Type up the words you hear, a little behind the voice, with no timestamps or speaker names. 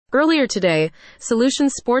Earlier today,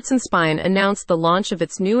 Solutions Sports and Spine announced the launch of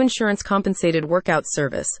its new insurance-compensated workout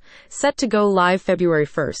service, set to go live February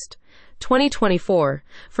 1st. 2024.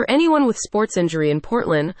 For anyone with sports injury in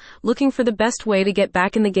Portland, looking for the best way to get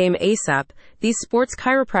back in the game ASAP, these sports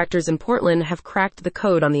chiropractors in Portland have cracked the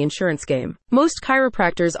code on the insurance game. Most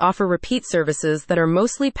chiropractors offer repeat services that are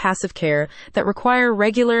mostly passive care that require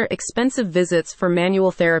regular, expensive visits for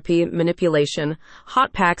manual therapy, manipulation,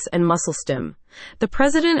 hot packs, and muscle stim. The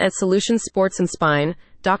president at Solutions Sports and Spine,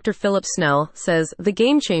 Dr. Philip Snell, says, "The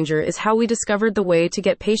game changer is how we discovered the way to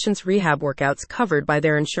get patients' rehab workouts covered by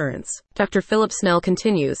their insurance." Dr. Philip Snell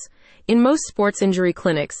continues, "In most sports injury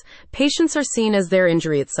clinics, patients are seen as their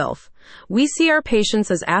injury itself. We see our patients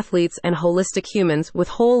as athletes and holistic humans with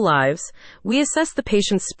whole lives. We assess the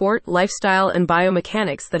patient's sport, lifestyle, and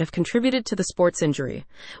biomechanics that have contributed to the sports injury.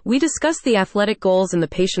 We discuss the athletic goals in the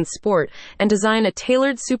patient's sport and design a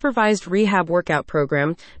tailored supervised rehab workout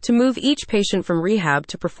program to move each patient from rehab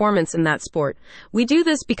to performance in that sport. We do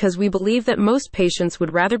this because we believe that most patients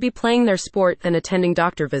would rather be playing their sport than attending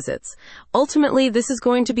doctor visits. Ultimately, this is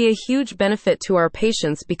going to be a huge benefit to our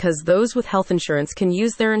patients because those with health insurance can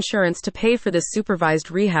use their insurance to pay for this supervised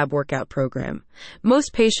rehab workout program.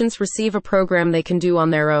 Most patients receive a program they can do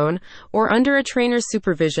on their own or under a trainer's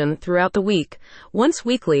supervision throughout the week. Once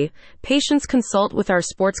weekly, patients consult with our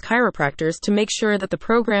sports chiropractors to make sure that the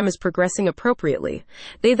program is progressing appropriately.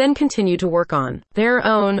 They then continue to work on their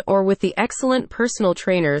own or with the excellent personal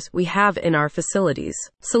trainers we have in our facilities."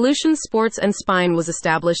 Solutions Sports and Spine was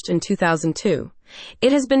established in 2002.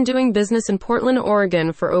 It has been doing business in Portland,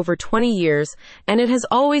 Oregon for over 20 years, and it has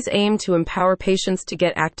always aimed to empower patients to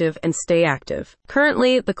get active and stay active.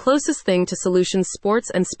 Currently, the closest thing to Solutions Sports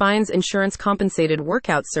and Spine's insurance-compensated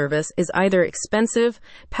workout service is either expensive,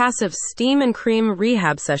 passive steam and cream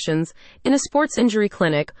rehab sessions in a sports injury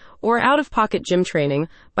clinic or out-of-pocket gym training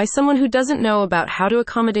by someone who doesn't know about how to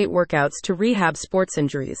accommodate workouts to rehab sports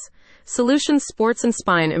injuries. Solutions Sports and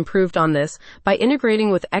Spine improved on this by integrating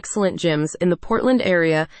with excellent gyms in the Portland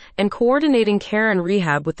area and coordinating care and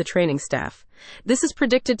rehab with the training staff. This is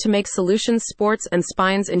predicted to make Solutions Sports and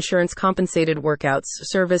Spine's insurance-compensated workouts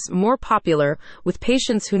service more popular with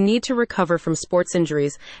patients who need to recover from sports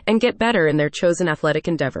injuries and get better in their chosen athletic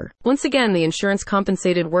endeavor. Once again, the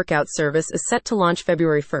insurance-compensated workout service is set to launch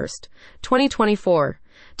February 1st, 2024.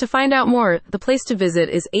 To find out more, the place to visit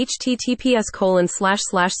is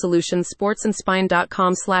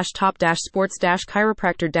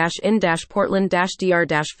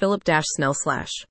https://solutionsportsandspine.com/top-sports-chiropractor-in-portland-dr-philip-snell/.